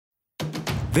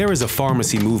There is a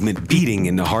pharmacy movement beating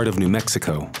in the heart of New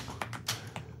Mexico.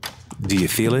 Do you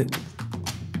feel it?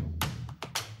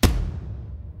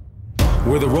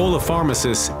 Where the role of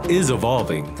pharmacists is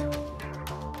evolving.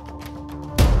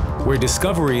 Where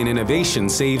discovery and innovation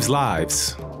saves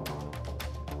lives.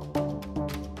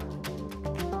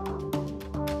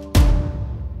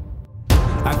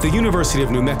 At the University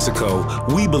of New Mexico,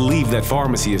 we believe that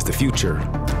pharmacy is the future.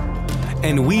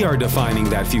 And we are defining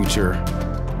that future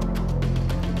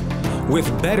with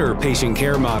better patient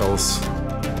care models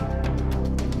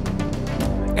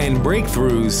and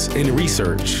breakthroughs in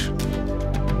research.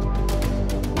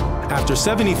 After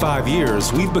 75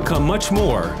 years, we've become much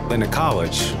more than a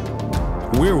college.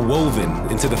 We're woven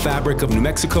into the fabric of New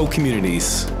Mexico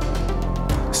communities.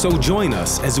 So join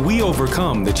us as we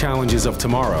overcome the challenges of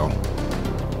tomorrow.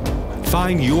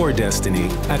 Find your destiny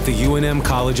at the UNM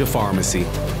College of Pharmacy.